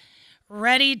all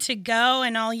ready to go,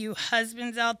 and all you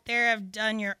husbands out there have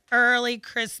done your early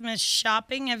Christmas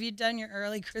shopping. Have you done your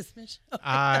early Christmas shopping?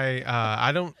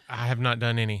 I have not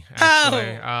done any,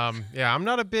 actually. Yeah, I'm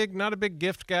not a big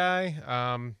gift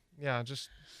guy. Yeah, just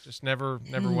never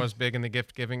was big in the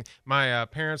gift giving. My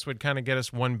parents would kind of get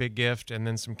us one big gift and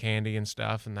then some candy and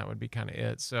stuff, and that would be kind of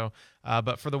it. So,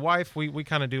 but for the wife, we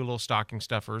kind of do little stocking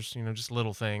stuffers, just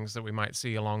little things that we might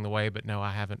see along the way. But no,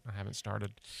 I haven't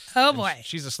started. Oh boy,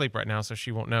 she's asleep right now, so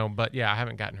she won't know. But yeah, I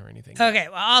haven't gotten her anything. Okay,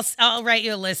 well I'll write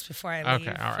you a list before I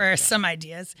leave for some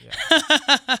ideas.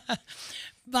 Yeah.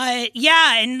 But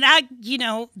yeah, and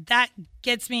that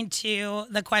gets me to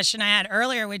the question I had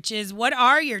earlier, which is, what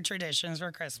are your traditions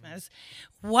for Christmas?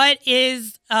 What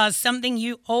is something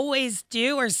you always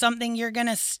do or something you're going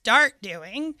to start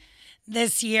doing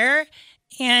this year?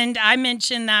 And I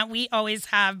mentioned that we always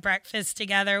have breakfast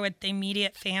together with the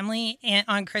immediate family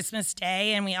on Christmas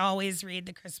Day, and we always read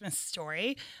the Christmas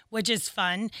story, which is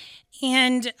fun.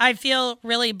 And I feel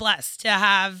really blessed to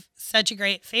have such a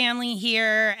great family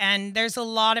here, and there's a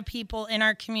lot of people in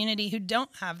our community who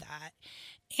don't have that.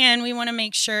 And we want to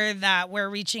make sure that we're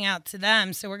reaching out to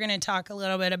them. So we're going to talk a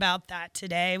little bit about that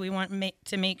today. We want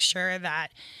to make sure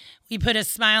that we put a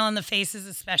smile on the faces,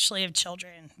 especially of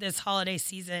children, this holiday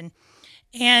season.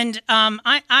 And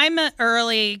I'm an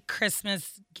early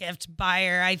Christmas gift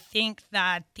buyer. I think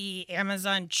that the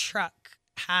Amazon truck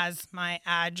has my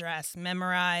address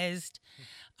memorized.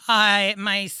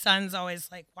 My son's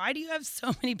always like, "Why do you have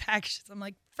so many packages?" I'm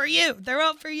like, "For you. They're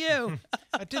all for you."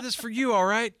 I did this for you, all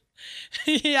right?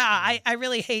 Yeah, I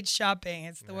really hate shopping.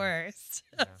 It's the worst.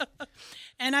 Yeah.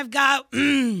 And I've got,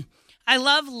 I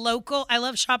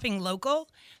love shopping local.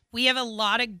 We have a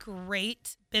lot of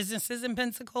great businesses in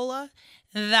Pensacola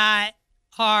that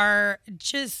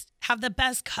have the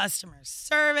best customer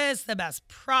service, the best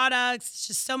products. It's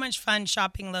just so much fun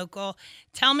shopping local.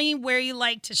 Tell me where you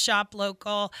like to shop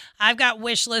local. I've got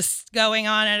wish lists going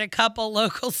on at a couple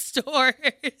local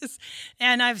stores,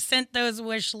 and I've sent those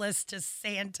wish lists to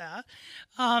Santa.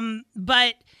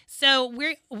 But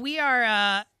so we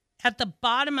are at the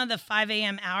bottom of the 5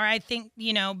 a.m. hour. I think,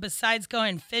 besides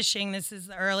going fishing, this is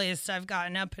the earliest I've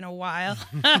gotten up in a while.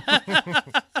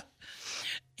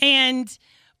 And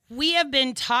we have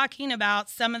been talking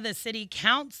about some of the city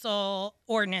council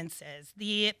ordinances,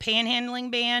 the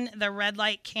panhandling ban, the red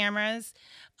light cameras.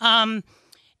 Also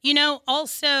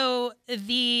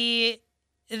the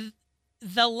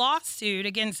lawsuit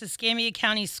against the Escambia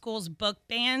County Schools book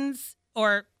bans,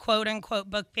 or quote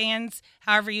unquote book bans,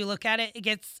 however you look at it, it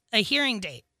gets a hearing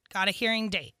date, got a hearing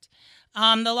date.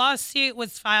 The lawsuit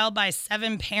was filed by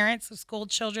 7 parents of school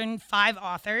children, 5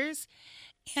 authors,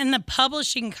 and the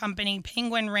publishing company,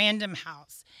 Penguin Random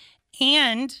House.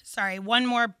 And, one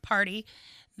more party,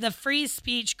 the free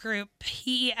speech group,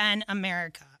 PN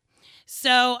America.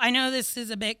 So I know this is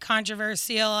a bit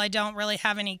controversial. I don't really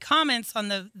have any comments on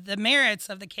the merits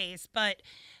of the case, but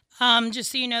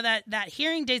just so you know that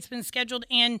hearing date's been scheduled.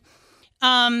 And,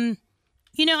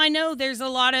 I know there's a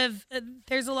lot of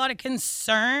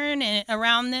concern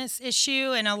around this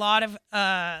issue and a lot of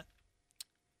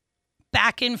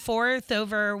back and forth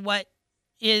over what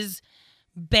is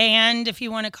banned, if you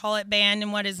want to call it banned,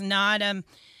 and what is not.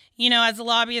 As a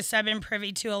lobbyist, I've been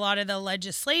privy to a lot of the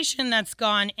legislation that's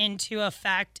gone into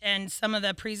effect and some of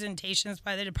the presentations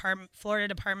by the Florida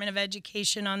Department of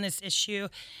Education on this issue,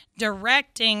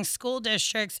 directing school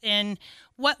districts in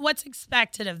what's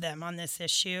expected of them on this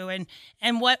issue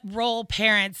and what role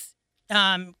parents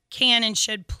can and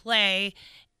should play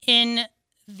in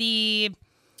the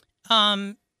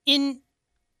in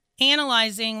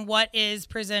analyzing what is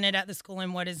presented at the school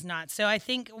and what is not. So I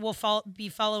think we'll be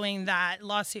following that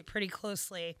lawsuit pretty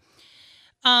closely.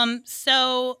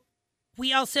 So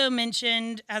we also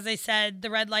mentioned, as I said,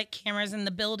 the red light cameras and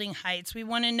the building heights. We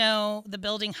want to know the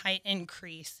building height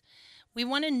increase. We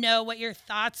want to know what your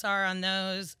thoughts are on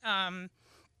those.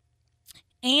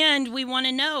 And we want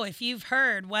to know if you've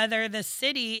heard whether the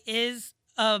city is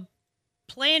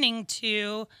planning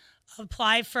to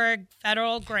apply for a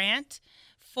federal grant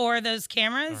for those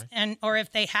cameras, or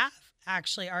if they have.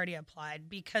 actually already applied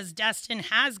because Destin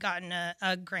has gotten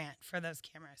a grant for those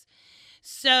cameras.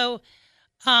 So,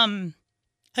 again,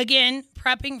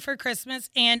 prepping for Christmas,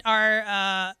 and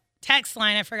our text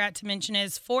line, I forgot to mention,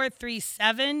 is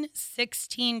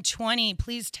 437-1620.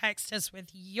 Please text us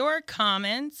with your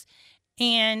comments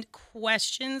and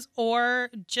questions,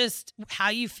 or just how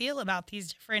you feel about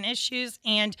these different issues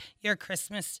and your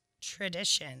Christmas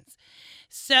traditions.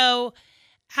 So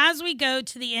as we go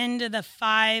to the end of the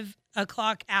 5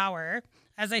 o'clock hour,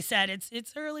 as I said,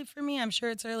 it's early for me. I'm sure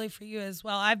it's early for you as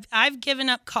well. I've given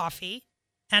up coffee,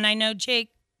 and I know, Jake,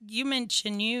 you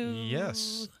mentioned you.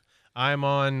 Yes. I'm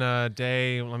on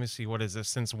day, let me see, what is this?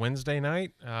 Since Wednesday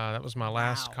night. That was my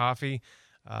last coffee.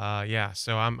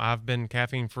 So I've been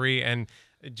caffeine free, and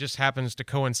it just happens to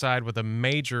coincide with a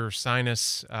major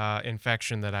sinus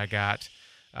infection that I got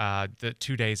the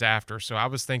 2 days after. So I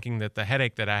was thinking that the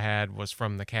headache that I had was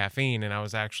from the caffeine, and I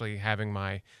was actually having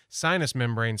my sinus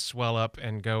membrane swell up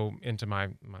and go into my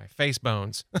face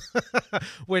bones,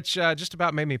 which just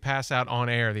about made me pass out on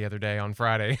air the other day on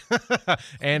Friday.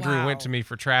 Andrew went to me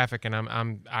for traffic,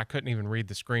 and I couldn't even read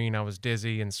the screen. I was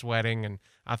dizzy and sweating, and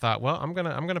I thought, well, I'm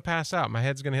gonna pass out. My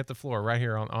head's gonna hit the floor right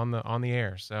here on the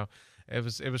air. So it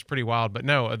was pretty wild. But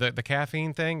no, the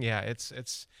caffeine thing, yeah,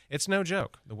 it's no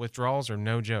joke. The withdrawals are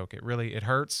no joke. It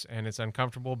hurts and it's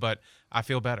uncomfortable, but I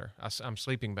feel better. I'm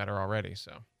sleeping better already.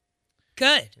 So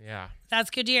good. Yeah, that's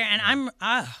good to hear. And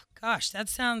that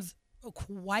sounds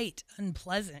quite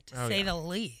unpleasant to say the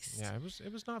least. Yeah,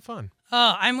 it was not fun.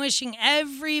 Oh, I'm wishing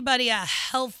everybody a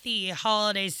healthy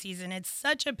holiday season. It's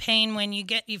such a pain when you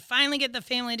finally get the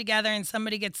family together and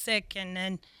somebody gets sick, and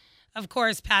then, of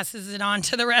course, passes it on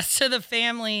to the rest of the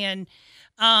family. And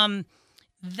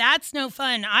that's no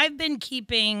fun. I've been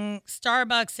keeping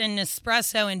Starbucks and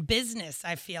Nespresso in business,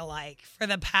 I feel like, for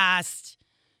the past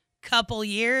couple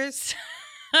years.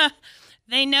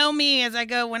 They know me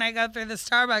when I go through the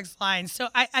Starbucks line. So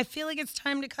I feel like it's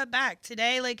time to cut back.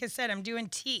 Today, like I said, I'm doing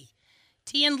tea.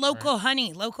 Tea and local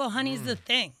honey. Local honey's the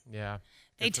thing. Yeah.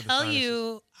 They tell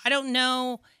you, I don't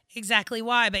know exactly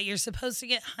why, but you're supposed to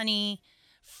get honey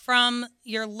from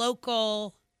your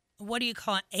local, what do you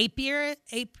call it?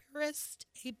 Apiarist?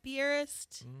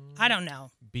 I don't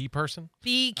know. Bee person?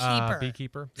 Beekeeper.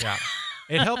 Beekeeper. Yeah.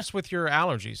 It helps with your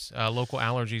allergies, local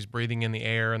allergies, breathing in the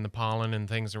air and the pollen and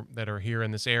things that are here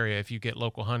in this area. If you get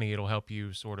local honey, it'll help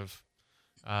you sort of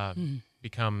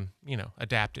become,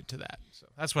 adapted to that. So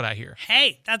that's what I hear.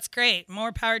 Hey, that's great.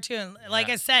 More power to it. Like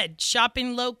I said,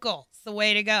 shopping local is the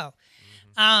way to go.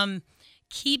 Mm-hmm.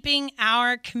 Keeping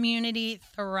our community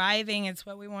thriving is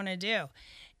what we want to do.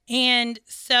 And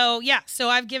so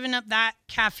I've given up that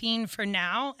caffeine for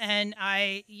now, and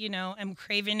I, am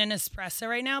craving an espresso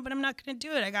right now, but I'm not going to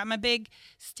do it. I got my big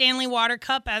Stanley water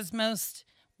cup, as most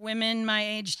women my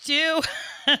age do.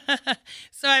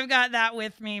 So I've got that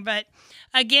with me. But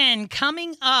again,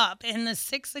 coming up in the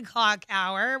 6 o'clock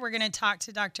hour, we're going to talk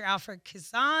to Dr. Alfred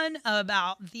Kazan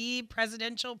about the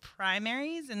presidential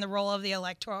primaries and the role of the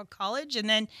Electoral College. And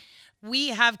then we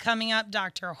have coming up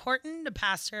Dr. Horton, the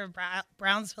pastor of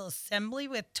Brownsville Assembly,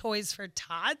 with Toys for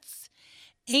Tots,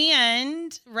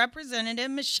 and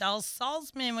Representative Michelle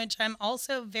Salzman, which I'm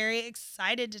also very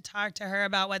excited to talk to her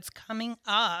about what's coming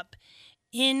up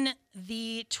in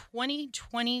the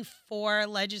 2024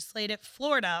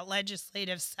 Florida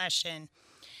legislative session.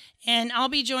 And I'll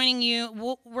be joining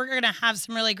you. We're going to have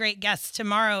some really great guests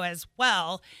tomorrow as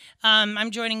well.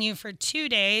 I'm joining you for 2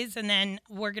 days, and then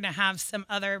we're going to have some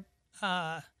other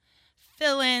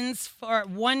fill-ins for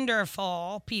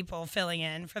wonderful people filling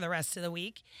in for the rest of the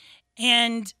week.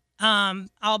 And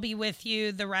I'll be with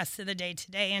you the rest of the day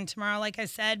today and tomorrow, like I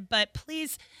said. But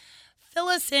please fill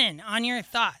us in on your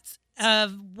thoughts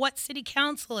of what City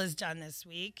Council has done this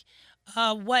week,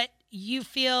 what you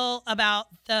feel about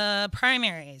the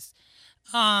primaries.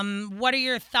 What are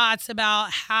your thoughts about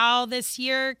how this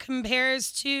year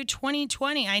compares to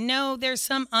 2020? I know there's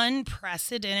some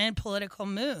unprecedented political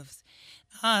moves,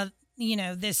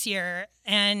 this year,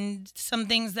 and some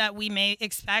things that we may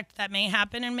expect that may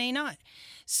happen and may not.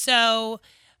 So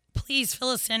please fill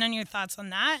us in on your thoughts on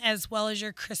that, as well as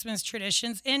your Christmas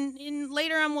traditions. And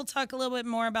later on, we'll talk a little bit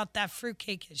more about that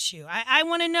fruitcake issue. I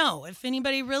want to know if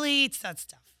anybody really eats that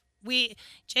stuff.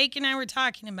 Jake and I were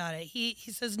talking about it. He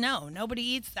says, no, nobody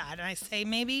eats that. And I say,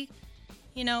 maybe,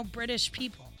 British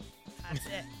people. That's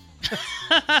it.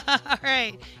 All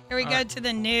right, here we go to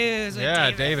the news.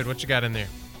 With David, what you got in there?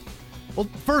 Well,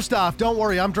 first off, don't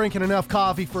worry. I'm drinking enough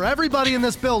coffee for everybody in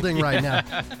this building right now.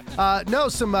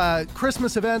 Some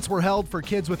Christmas events were held for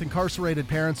kids with incarcerated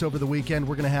parents over the weekend.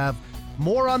 We're going to have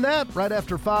more on that right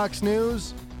after Fox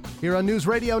News here on News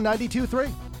Radio 92.3.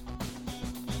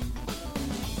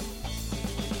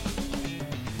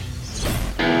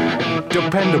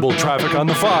 dependable traffic on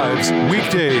the 5s,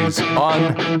 weekdays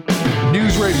on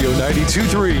News Radio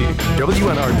 92.3,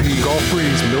 WNRP Gulf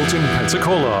Breeze, Milton,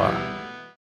 Pensacola.